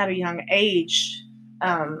exposure at a young age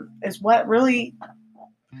is what really...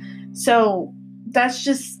 So that's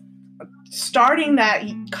just starting that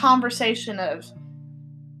conversation of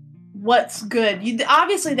what's good.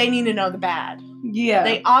 Obviously, they need to know the bad. Yeah.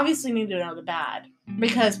 They obviously need to know the bad.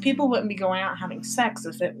 Because people wouldn't be going out having sex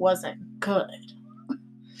if it wasn't good.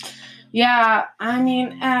 Yeah, I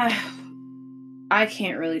mean, I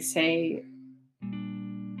can't really say.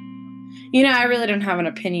 I really don't have an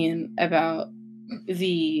opinion about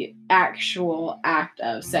the actual act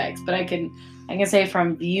of sex, but I can say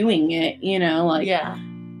from viewing it, Yeah.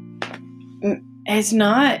 it's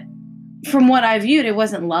not, from what I viewed, it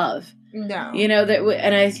wasn't love. No.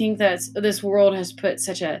 And I think this world has put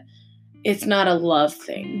such a, it's not a love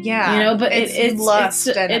thing. Yeah. But it's lust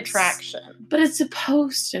and attraction. But it's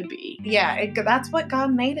supposed to be. Yeah, that's what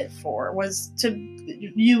God made it for, was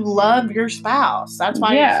you love your spouse. That's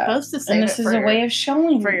why you're supposed to say and this is a way of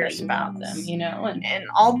showing for your that spouse. You love them, and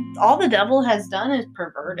all the devil has done is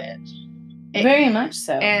pervert it. Very much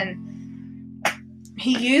so. And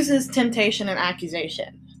he uses temptation and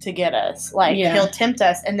accusation to get us. He'll tempt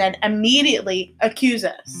us and then immediately accuse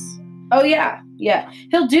us. Oh, yeah. Yeah.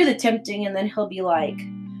 He'll do the tempting and then he'll be like,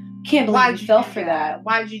 can't believe you fell for that.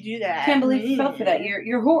 Why'd you do that? Can't believe you fell for that.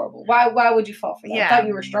 You're horrible. Why would you fall for that? Yeah. I thought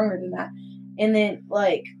you were stronger than that. And then,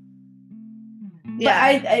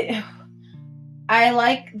 yeah. But I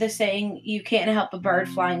like the saying, you can't help a bird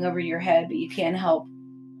flying over your head, but you can't help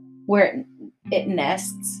where it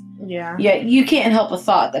nests. Yeah. Yeah, you can't help a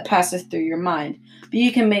thought that passes through your mind, but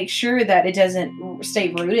you can make sure that it doesn't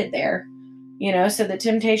stay rooted there, so the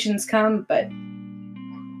temptations come. But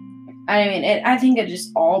I mean, I think it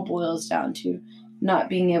just all boils down to not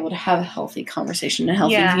being able to have a healthy conversation, a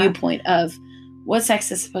healthy viewpoint of what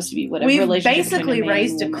sex is supposed to be, what a relationship We've basically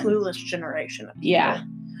raised a clueless generation of people. Yeah.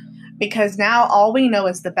 Because now all we know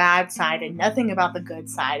is the bad side and nothing about the good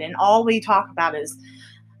side. And all we talk about is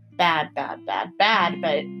bad.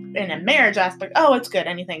 But in a marriage aspect, it's good.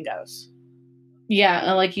 Anything goes.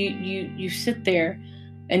 Yeah. Like you sit there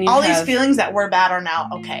and these feelings that were bad are now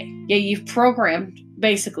okay. Yeah. You've programmed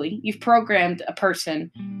a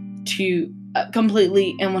person to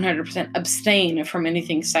completely and 100% abstain from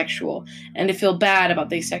anything sexual and to feel bad about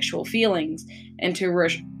these sexual feelings and to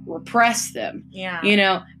repress them. Yeah.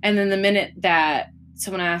 And then the minute that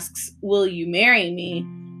someone asks, will you marry me?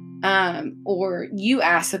 Or you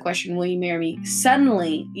ask the question, will you marry me?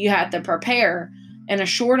 Suddenly you have to prepare in a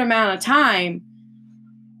short amount of time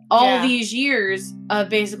all these years of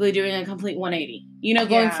basically doing a complete 180.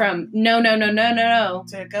 Going from no to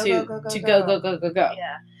go.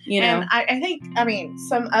 Yeah. And I think,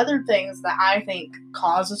 some other things that I think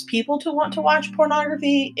causes people to want to watch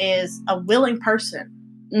pornography is a willing person.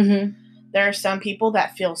 Mm-hmm. There are some people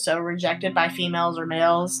that feel so rejected by females or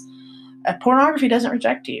males. Pornography doesn't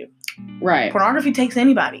reject you. Right. Pornography takes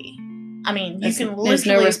anybody. There's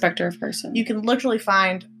no respecter of person. You can literally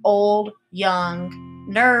find old, young,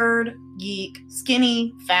 nerd, geek,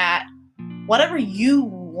 skinny, fat, whatever you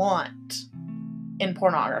want in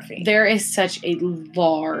pornography. There is such a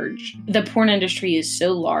the porn industry is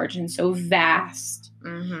so large and so vast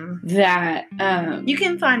that you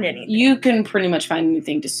can find anything. You can pretty much find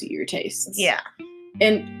anything to suit your tastes. Yeah.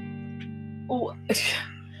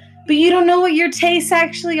 But you don't know what your tastes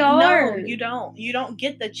actually are. No, you don't. You don't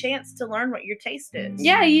get the chance to learn what your taste is.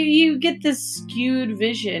 Yeah, you get this skewed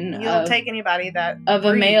vision. You'll take anybody that of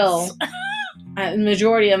a male,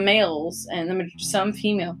 majority of males and some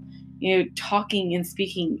female, talking and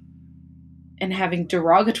speaking and having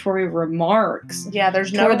derogatory remarks. Yeah,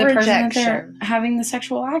 there's no rejection. The person that they're having the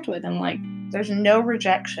sexual act with, and there's no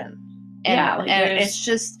rejection. And,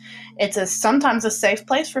 it's sometimes a safe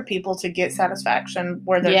place for people to get satisfaction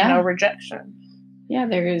where there's no rejection. Yeah,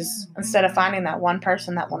 there is. Instead of finding that one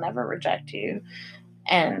person that will never reject you.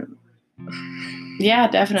 And yeah,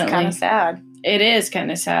 definitely. It's kind of sad. It is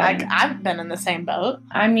kind of sad. I've been in the same boat.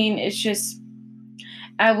 It's just,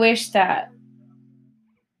 I wish that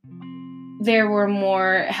there were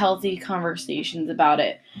more healthy conversations about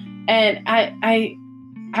it. And I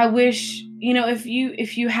wish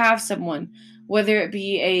if you have someone, whether it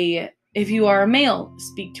be if you are a male,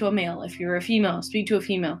 speak to a male. If you're a female, speak to a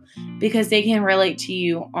female, because they can relate to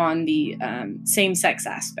you on the same-sex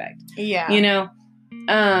aspect. Yeah.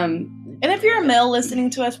 And if you're a male listening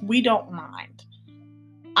to us, we don't mind.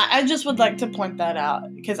 I just would like to point that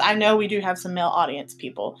out, because I know we do have some male audience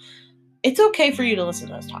people. It's okay for you to listen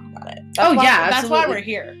to us talk about it. That's why we're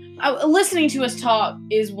here. Listening to us talk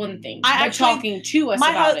is one thing. Talking to us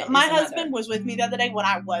about it. My husband was with me the other day when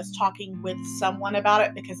I was talking with someone about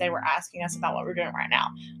it, because they were asking us about what we're doing right now,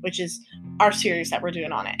 which is our series that we're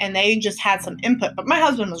doing on it, and they just had some input. But my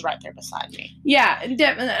husband was right there beside me. Yeah,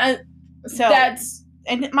 definitely.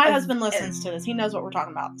 And my husband listens to this. He knows what we're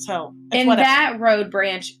talking about. So in that road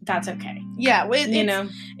branch, that's okay. Yeah,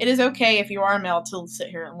 it is okay if you are a male to sit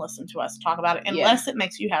here and listen to us talk about it, unless it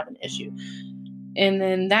makes you have an issue. And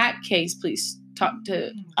in that case, please talk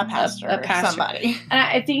to a pastor or somebody. And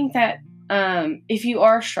I think that if you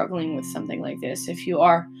are struggling with something like this,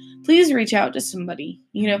 please reach out to somebody.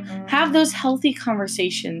 Have those healthy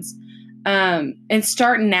conversations, and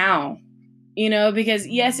start now. Because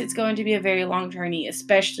yes, it's going to be a very long journey,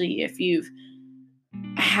 especially if you've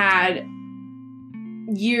had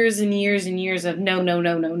years and years and years of no,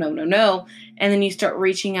 and then you start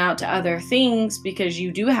reaching out to other things because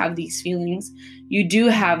you do have these feelings, you do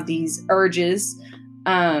have these urges,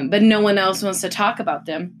 but no one else wants to talk about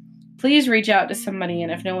them. Please reach out to somebody,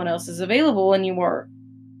 and if no one else is available and you are,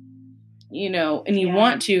 and you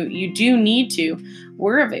want to, you do need to,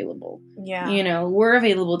 we're available. Yeah. We're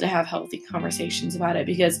available to have healthy conversations about it,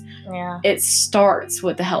 because it starts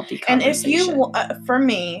with the healthy conversation. And if you, for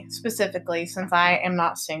me specifically, since I am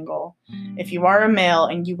not single, if you are a male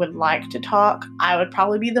and you would like to talk, I would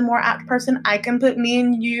probably be the more apt person. I can put me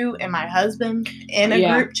and you and my husband in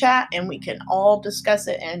a group chat, and we can all discuss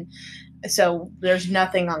it, and so there's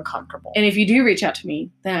nothing uncomfortable. And if you do reach out to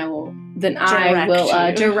me, then I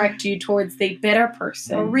will direct you towards the better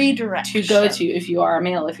person. A redirect to go to if you are a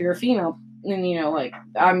male. If you're a female, then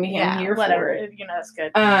I'm here whatever. for it. It's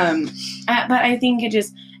good. But I think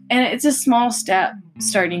it's a small step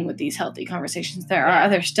starting with these healthy conversations. There are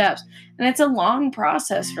other steps, and it's a long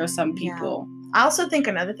process for some people. I also think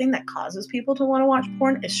another thing that causes people to want to watch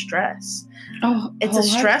porn is stress. It's a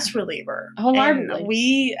stress reliever. And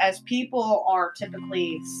we, as people, are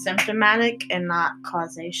typically symptomatic and not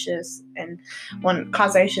causaceous. And when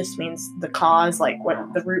causaceous means the cause, like what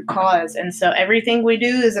the root cause. And so everything we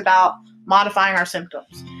do is about modifying our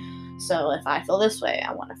symptoms. So if I feel this way,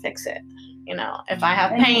 I want to fix it. If I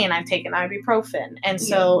have pain, I take an ibuprofen. And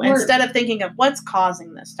so instead of thinking of what's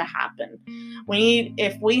causing this to happen,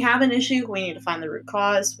 if we have an issue, we need to find the root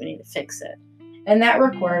cause. We need to fix it. And that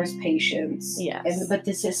requires patience. Yes. But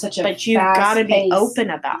this is such a But you've got to be open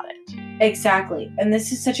about it. Exactly. And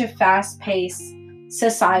this is such a fast-paced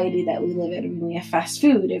society that we live in. We have fast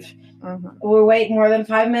food. If we're waiting more than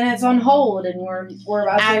 5 minutes on hold, and we're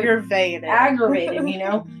about aggravated,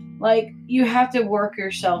 Like, you have to work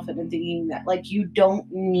yourself into thinking that, you don't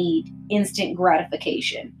need instant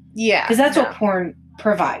gratification. Yeah. Because that's what porn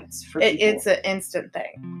provides for people. It's an instant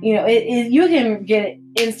thing. You can get it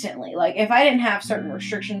instantly. Like, if I didn't have certain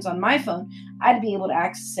restrictions on my phone, I'd be able to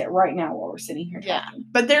access it right now while we're sitting here talking. Yeah.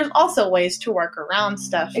 But there's also ways to work around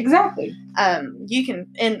stuff. Exactly. You can,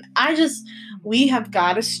 and we have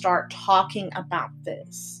got to start talking about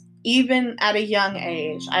this. Even at a young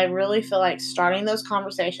age, I really feel like starting those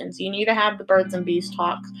conversations, you need to have the birds and bees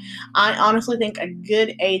talk. I honestly think a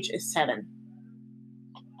good age is 7.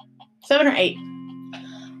 7 or 8.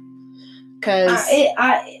 Because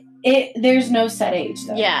there's no set age,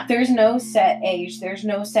 though. Yeah. There's no set age. There's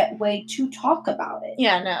no set way to talk about it.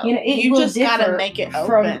 Yeah, no. You just gotta make it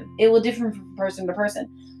open. It will differ from person to person.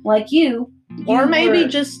 Like you. Or maybe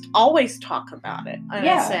just always talk about it, in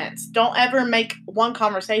a sense. Don't ever make one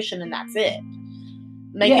conversation and that's it.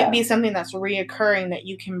 Make it be something that's reoccurring that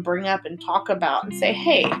you can bring up and talk about and say,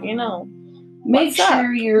 hey, make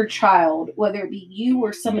sure your child, whether it be you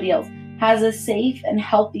or somebody else, has a safe and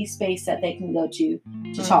healthy space that they can go to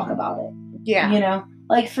talk about it. Yeah.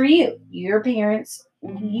 Like for you, your parents,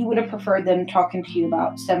 you would have preferred them talking to you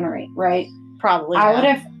about 7 or 8, right? Probably.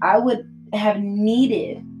 I would have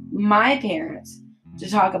needed my parents to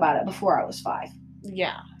talk about it before I was 5.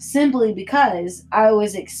 Yeah. Simply because I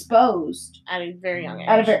was exposed at a very young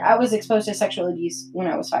age. I was exposed to sexual abuse when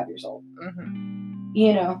I was 5 years old.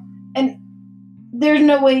 And there's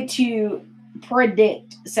no way to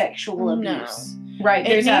predict sexual abuse. No. Right.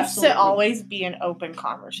 It needs to always be an open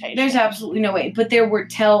conversation. There's absolutely no way. But there were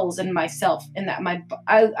tells in myself in that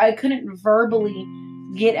I couldn't verbally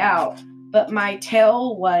get out, but my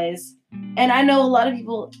tell was, and I know a lot of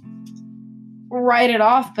people write it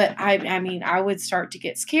off, but I mean, I would start to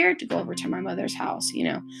get scared to go over to my mother's house,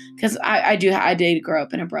 because I did grow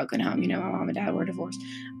up in a broken home. My mom and dad were divorced.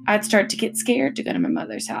 I'd start to get scared to go to my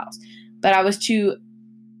mother's house, but I was too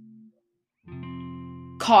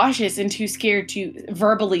cautious and too scared to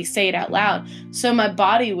verbally say it out loud. So my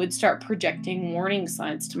body would start projecting warning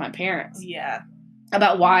signs to my parents. Yeah.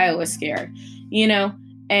 About why I was scared,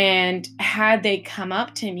 and had they come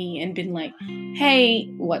up to me and been like, hey,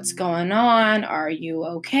 what's going on? Are you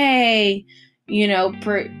okay?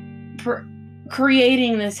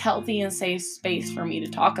 Creating this healthy and safe space for me to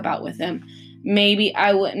talk about with them, maybe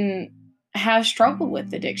I wouldn't have struggled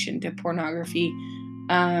with addiction to pornography.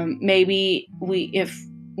 Maybe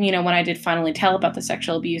when I did finally tell about the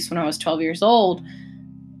sexual abuse when I was 12 years old,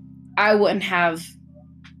 I wouldn't have,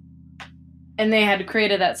 and they had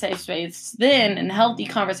created that safe space then and healthy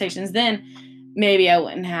conversations then, maybe I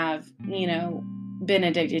wouldn't have, been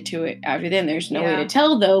addicted to it after then. There's no way to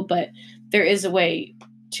tell though, but there is a way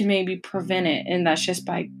to maybe prevent it, and that's just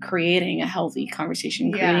by creating a healthy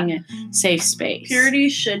conversation, creating a safe space. Purity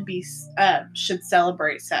should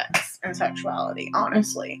celebrate sex and sexuality,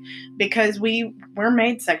 honestly, because we're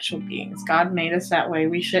made sexual beings. God made us that way.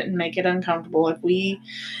 We shouldn't make it uncomfortable.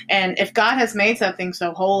 If God has made something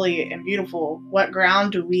so holy and beautiful, what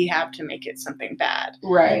ground do we have to make it something bad?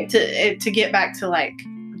 Right. To get back to like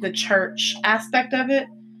the church aspect of it.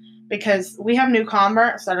 Because we have new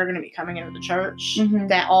converts that are going to be coming into the church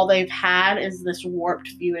that all they've had is this warped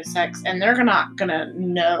view of sex, and they're not going to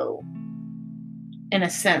know, in a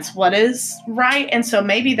sense, what is right. And so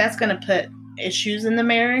maybe that's going to put issues in the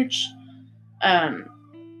marriage,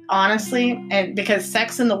 honestly. And because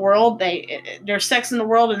sex in the world, there's sex in the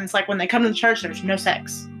world, and it's like when they come to the church, there's no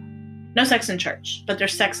sex. No sex in church, but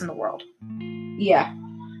there's sex in the world. Yeah.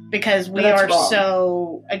 Because we are wrong.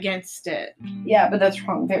 So against it. Yeah, but that's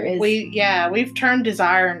wrong. There is. We've turned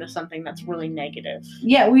desire into something that's really negative.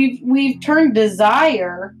 Yeah, we've turned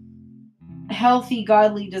desire, healthy,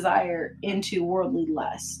 godly desire, into worldly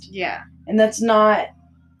lust. Yeah. And that's not.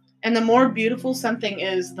 And the more beautiful something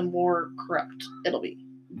is, the more corrupt it'll be.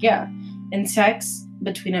 Yeah. And sex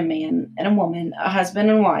between a man and a woman, a husband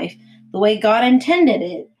and wife, the way God intended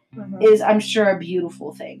it is, I'm sure, a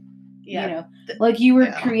beautiful thing. Yeah. Like you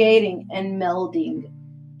were creating and melding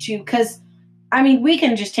to, because, I mean, we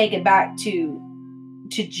can just take it back to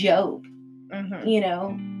Job,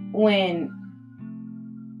 when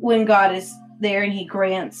God is there and he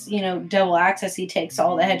grants, double access, he takes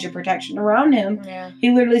all the hedge of protection around him. Yeah.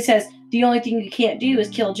 He literally says, the only thing you can't do is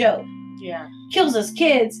kill Job. Yeah. Kills his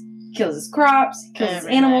kids, kills his crops, kills his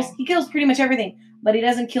animals, he kills pretty much everything, but he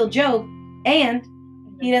doesn't kill Job, and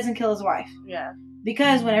he doesn't kill his wife. Yeah.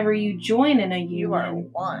 Because whenever you join in a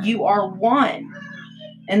union, you are one.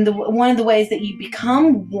 And one of the ways that you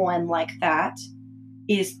become one like that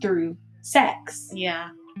is through sex. Yeah.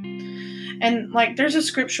 And like there's a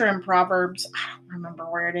scripture in Proverbs, I don't remember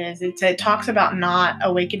where it is. It talks about not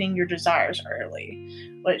awakening your desires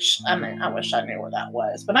early, which, I mean, I wish I knew where that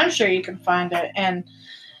was, but I'm sure you can find it. And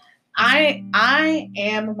my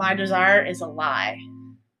desire is a lie.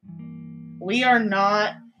 We are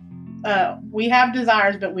not, we have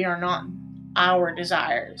desires, but we are not our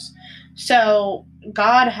desires. So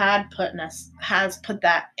God has put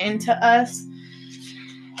that into us.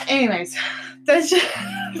 Anyways, that's just,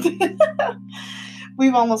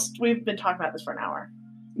 we've been talking about this for an hour.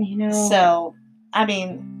 So, I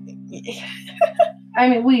mean,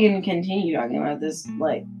 we can continue talking about this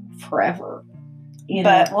like forever.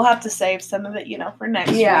 But we'll have to save some of it, for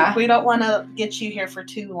next week. We don't want to get you here for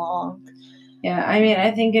too long. Yeah,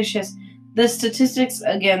 I think it's just the statistics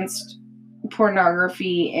against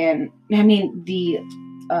pornography and,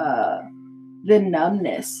 the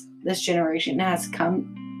numbness this generation has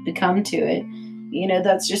become to it,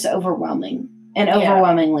 that's just overwhelming and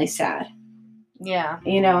overwhelmingly sad. Yeah.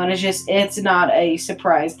 And it's not a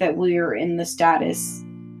surprise that we're in the status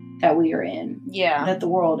that we are in. Yeah. That the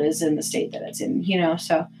world is in the state that it's in,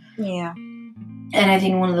 so. Yeah. And I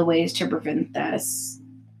think one of the ways to prevent this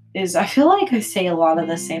is, I feel like I say a lot of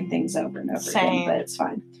the same things over and over again, but it's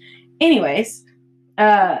fine. Anyways,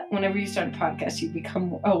 whenever you start a podcast, you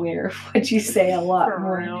become aware of what you say a lot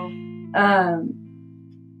more. Real.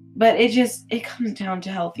 But it comes down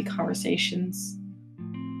to healthy conversations.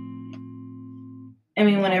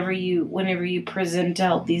 Whenever you present a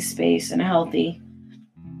healthy space and a healthy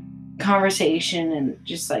conversation and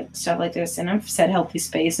just like stuff like this, and I've said healthy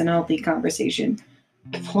space and healthy conversation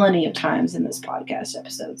plenty of times in this podcast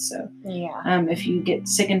episode. So if you get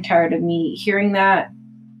sick and tired of me hearing that,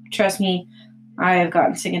 trust me, I have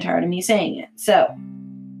gotten sick and tired of me saying it. So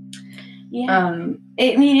Yeah.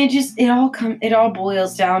 It all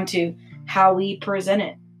boils down to how we present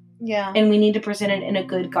it. Yeah. And we need to present it in a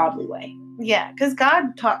good, godly way. Yeah, because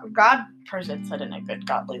God presents it in a good,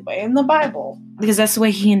 godly way in the Bible. Because that's the way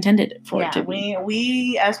He intended it for it to be.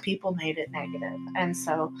 We as people made it negative. And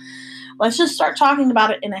so let's just start talking about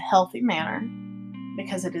it in a healthy manner,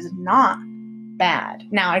 because it is not bad.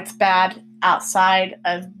 Now, it's bad outside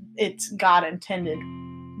of its God intended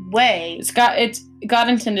way. God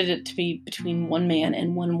intended it to be between one man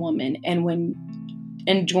and one woman,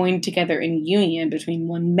 and joined together in union between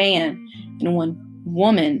one man and one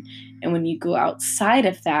woman. And when you go outside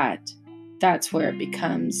of that, that's where it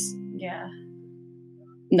becomes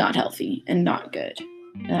not healthy and not good.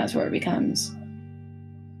 And that's where it becomes,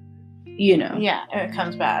 Yeah, it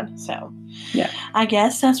becomes bad. So, yeah. I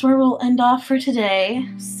guess that's where we'll end off for today.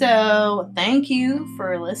 So, thank you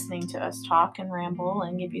for listening to us talk and ramble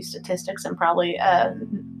and give you statistics and probably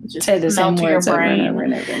just say the same melt your words over brain. and over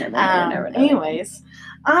and over and over and over. Anyways,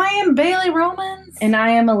 I am Bailey Romans. And I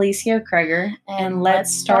am Alicia Kreger. And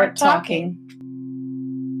let's start talking.